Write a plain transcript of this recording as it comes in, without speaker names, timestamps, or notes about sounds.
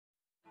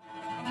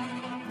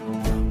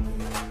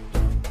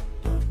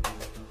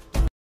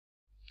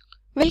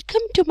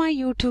Welcome to my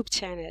YouTube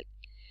channel.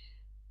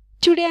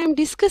 Today I am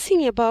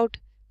discussing about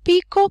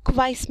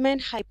Peacock-Wiseman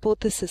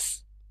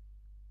Hypothesis.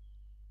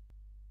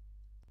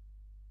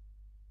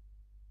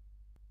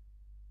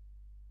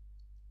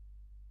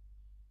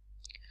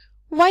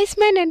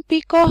 Wiseman and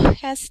Peacock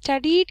has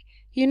studied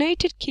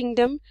United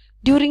Kingdom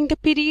during the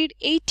period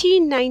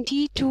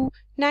 1890 to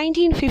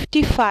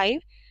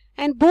 1955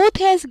 and both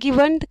has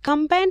given the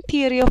combined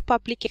theory of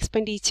public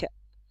expenditure.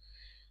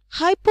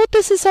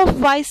 Hypothesis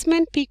of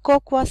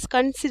Wiseman-Peacock was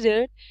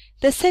considered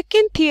the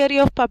second theory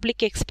of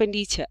public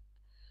expenditure.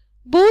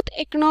 Both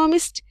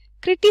economists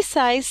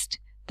criticized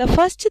the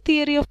first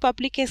theory of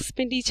public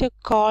expenditure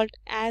called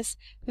as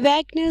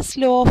Wagner's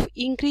law of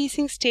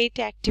increasing state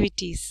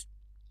activities.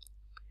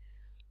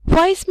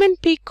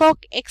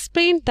 Wiseman-Peacock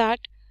explained that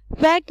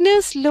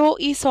Wagner's law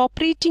is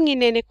operating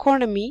in an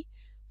economy,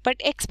 but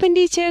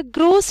expenditure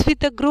grows with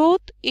the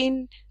growth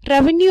in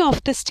revenue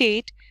of the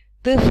state.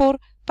 Therefore,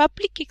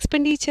 public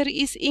expenditure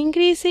is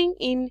increasing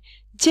in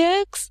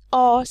jerks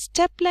or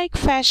step-like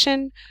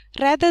fashion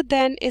rather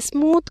than a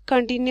smooth,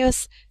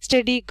 continuous,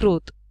 steady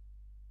growth.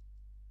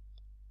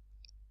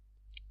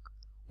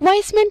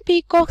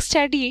 Wiseman-Peacock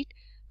studied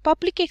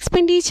public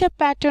expenditure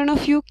pattern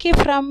of UK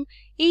from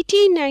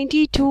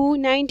 1890 to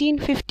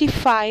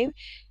 1955,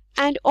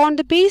 and on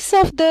the basis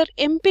of their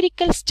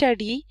empirical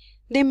study,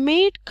 they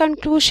made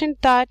conclusion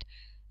that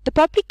the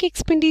public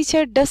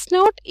expenditure does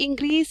not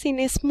increase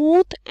in a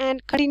smooth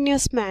and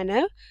continuous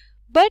manner,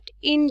 but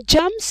in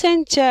jumps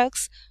and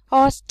jerks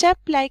or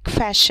step-like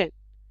fashion.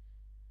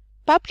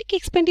 Public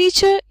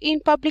expenditure in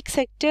public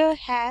sector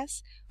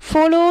has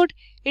followed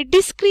a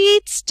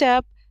discrete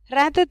step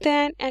rather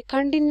than a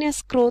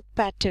continuous growth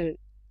pattern.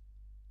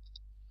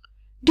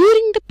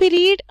 During the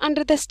period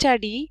under the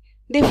study,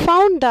 they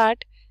found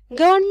that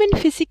government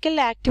physical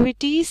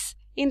activities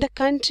in the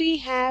country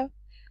have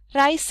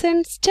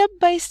risen step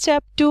by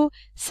step to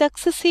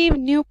successive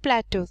new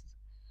plateaus.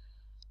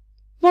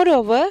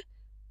 Moreover,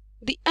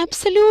 the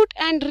absolute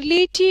and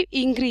relative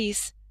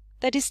increase,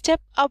 that is step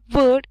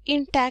upward,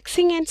 in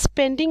taxing and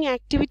spending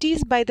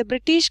activities by the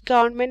British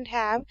government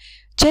have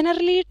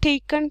generally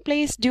taken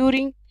place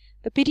during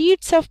the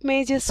periods of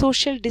major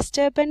social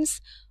disturbance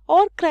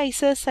or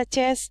crisis such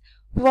as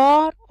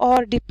war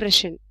or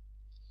depression.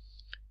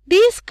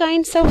 These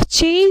kinds of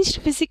changed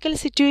physical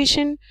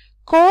situation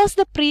cause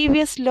the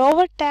previous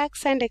lower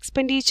tax and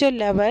expenditure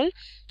level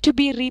to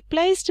be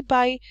replaced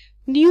by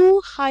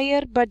new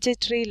higher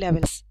budgetary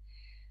levels.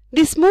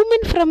 This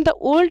movement from the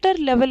older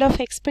level of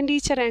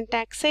expenditure and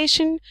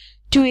taxation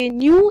to a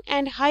new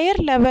and higher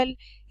level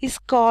is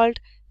called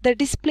the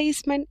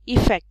displacement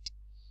effect.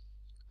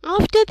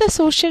 After the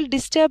social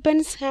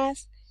disturbance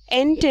has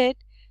ended,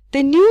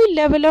 the new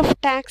level of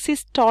tax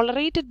is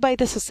tolerated by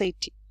the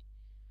society.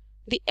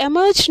 The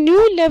emerged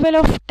new level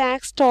of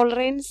tax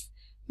tolerance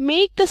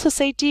make the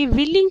society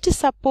willing to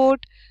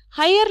support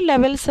higher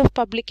levels of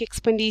public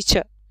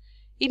expenditure.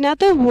 In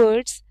other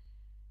words,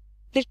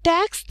 the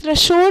tax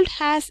threshold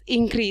has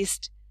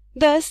increased.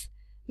 Thus,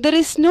 there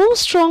is no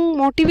strong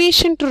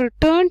motivation to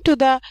return to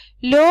the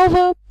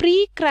lower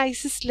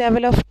pre-crisis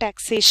level of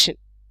taxation.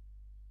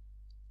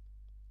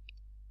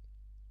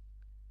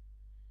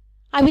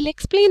 I will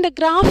explain the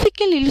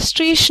graphical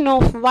illustration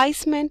of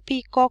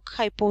Wiseman-Peacock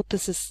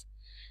hypothesis.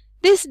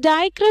 This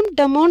diagram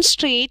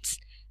demonstrates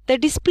the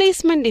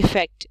displacement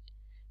effect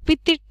with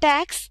the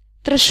tax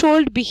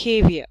threshold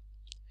behavior.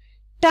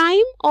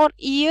 Time or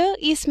year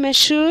is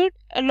measured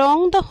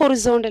along the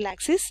horizontal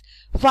axis,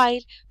 while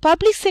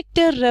public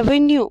sector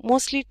revenue,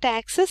 mostly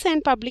taxes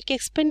and public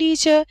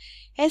expenditure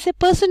as a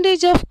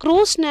percentage of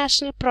gross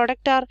national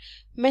product, are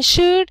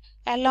measured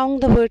along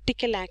the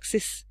vertical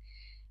axis.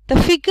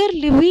 The figure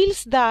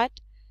reveals that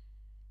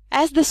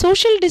as the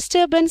social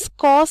disturbance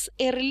causes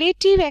a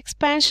relative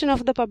expansion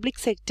of the public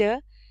sector,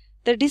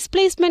 the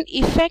displacement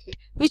effect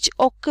which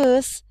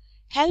occurs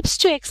helps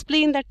to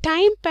explain the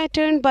time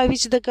pattern by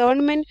which the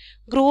government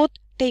growth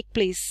takes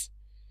place.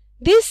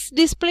 This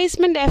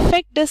displacement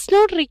effect does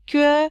not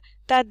require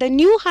that the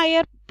new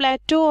higher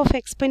plateau of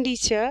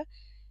expenditure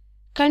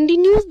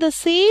continues the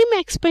same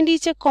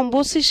expenditure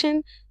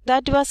composition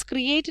that was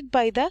created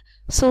by the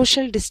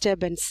social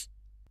disturbance.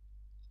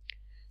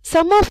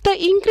 Some of the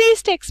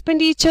increased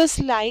expenditures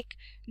like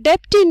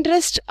debt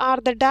interest are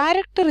the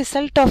direct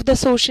result of the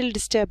social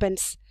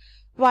disturbance,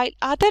 while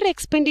other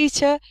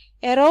expenditure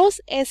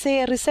arose as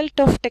a result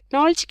of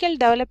technological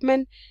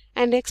development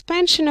and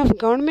expansion of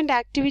government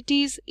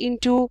activities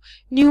into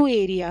new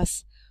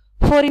areas.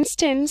 For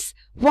instance,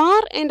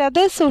 war and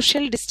other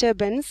social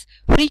disturbance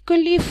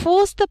frequently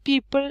force the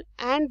people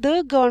and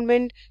the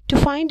government to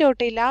find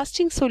out a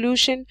lasting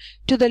solution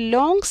to the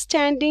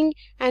long-standing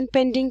and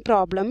pending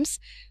problems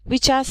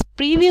which are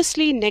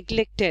previously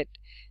neglected.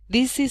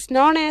 This is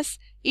known as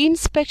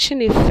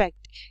inspection effect.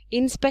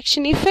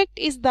 Inspection effect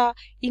is the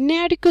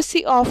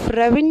inadequacy of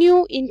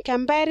revenue in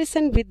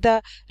comparison with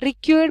the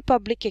required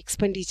public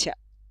expenditure.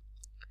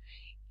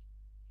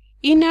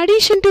 In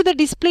addition to the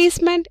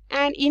displacement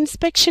and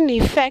inspection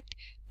effect,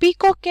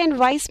 Peacock and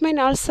Wiseman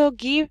also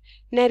give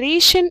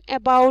narration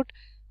about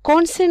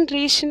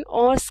concentration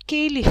or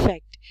scale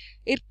effect.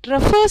 It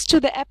refers to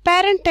the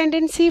apparent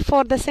tendency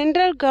for the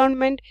central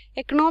government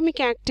economic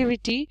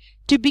activity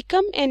to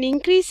become an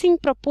increasing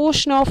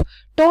proportion of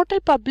total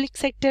public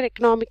sector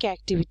economic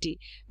activity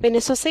when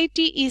a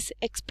society is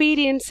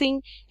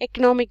experiencing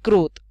economic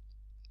growth.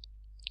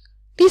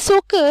 This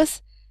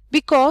occurs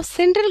because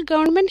central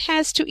government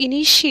has to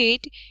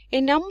initiate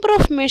a number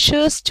of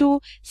measures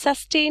to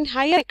sustain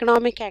higher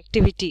economic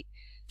activity.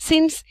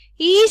 Since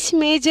each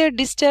major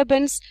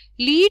disturbance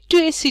leads to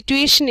a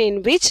situation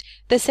in which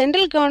the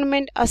central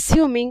government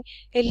assuming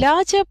a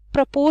larger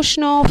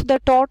proportion of the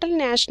total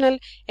national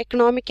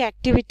economic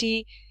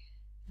activity,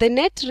 the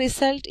net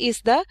result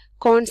is the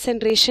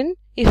concentration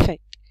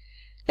effect.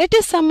 Let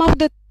us sum up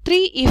the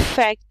three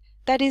effects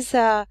that is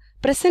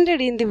presented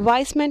in the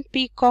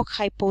Wiseman-Peacock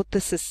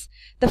hypothesis.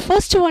 The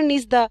first one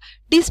is the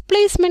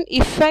displacement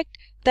effect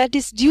that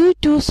is due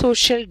to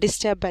social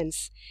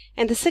disturbance,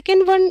 and the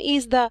second one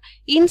is the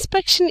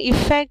inspection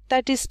effect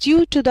that is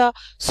due to the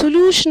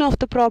solution of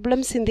the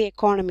problems in the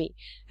economy,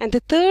 and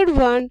the third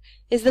one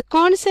is the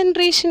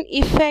concentration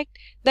effect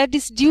that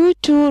is due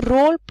to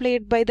role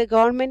played by the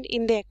government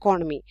in the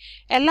economy.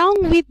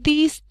 Along with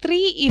these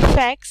three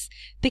effects,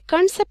 the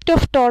concept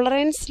of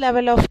tolerance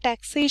level of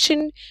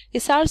taxation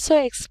is also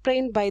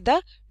explained by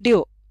the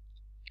duo.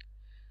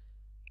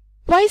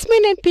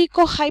 Wiseman and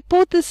Peacock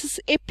hypothesis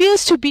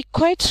appears to be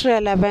quite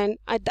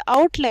relevant. At the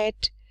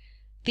outlet,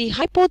 the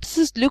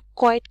hypothesis looked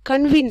quite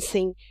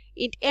convincing.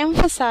 It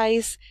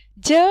emphasized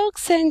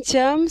jerks and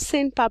jumps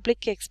in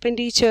public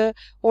expenditure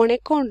on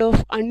account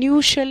of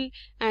unusual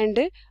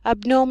and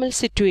abnormal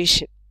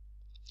situation.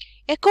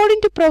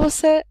 According to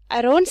Professor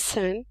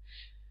Aronson,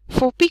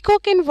 for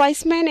Peacock and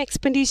Wiseman,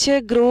 expenditure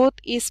growth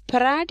is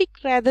sporadic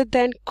rather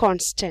than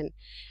constant,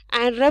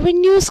 and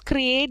revenues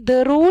create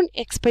their own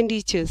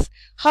expenditures.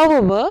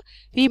 However,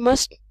 we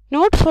must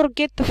not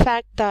forget the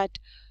fact that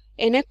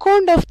on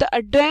account of the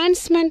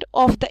advancement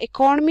of the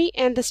economy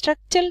and the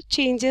structural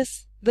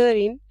changes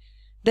therein,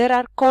 there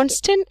are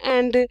constant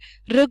and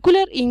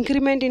regular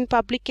increment in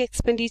public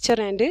expenditure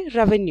and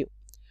revenue.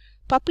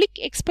 Public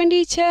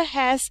expenditure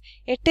has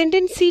a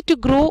tendency to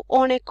grow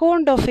on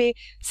account of a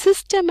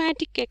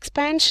systematic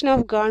expansion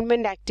of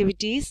government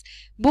activities,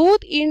 both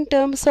in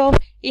terms of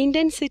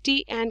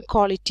intensity and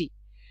quality.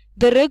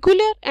 The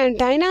regular and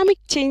dynamic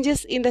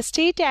changes in the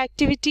state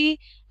activity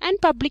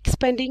and public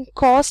spending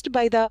caused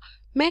by the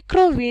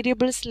macro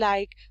variables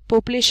like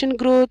population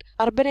growth,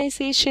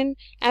 urbanization,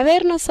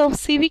 awareness of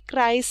civic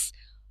rights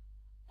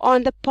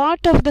on the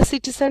part of the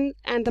citizen,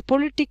 and the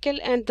political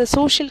and the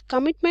social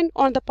commitment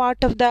on the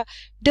part of the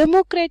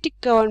democratic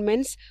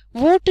governments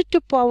voted to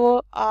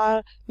power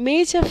are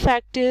major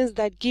factors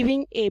that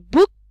giving a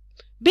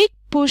big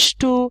push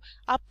to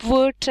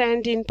upward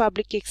trend in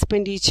public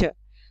expenditure.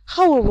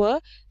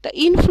 However, the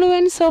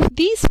influence of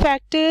these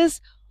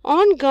factors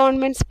on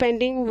government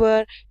spending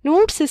were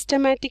not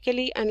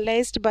systematically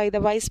analyzed by the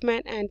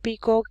Wiseman and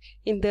Peacock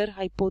in their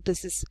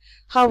hypothesis.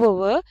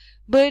 However,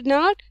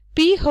 Bernard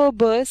P.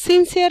 Herber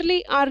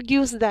sincerely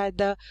argues that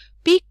the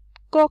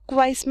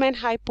Peacock-Wiseman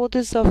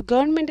hypothesis of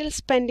governmental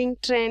spending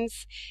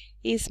trends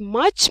is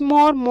much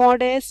more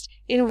modest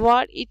in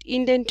what it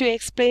intends to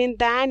explain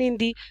than in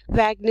the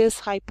Wagner's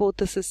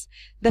hypothesis.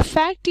 The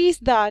fact is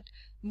that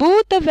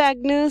both the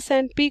Wagner's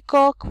and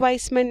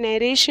Peacock-Wiseman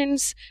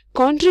narrations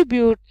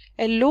contribute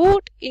a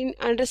lot in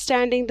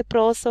understanding the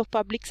process of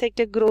public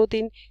sector growth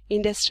in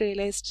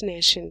industrialized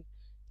nation.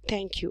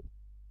 Thank you.